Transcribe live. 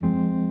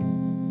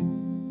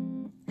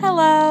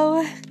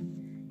Hello!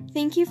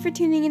 Thank you for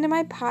tuning into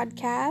my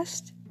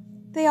podcast.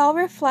 They all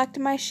reflect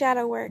my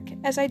shadow work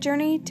as I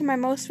journey to my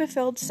most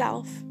fulfilled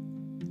self.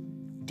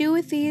 Do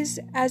with these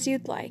as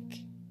you'd like.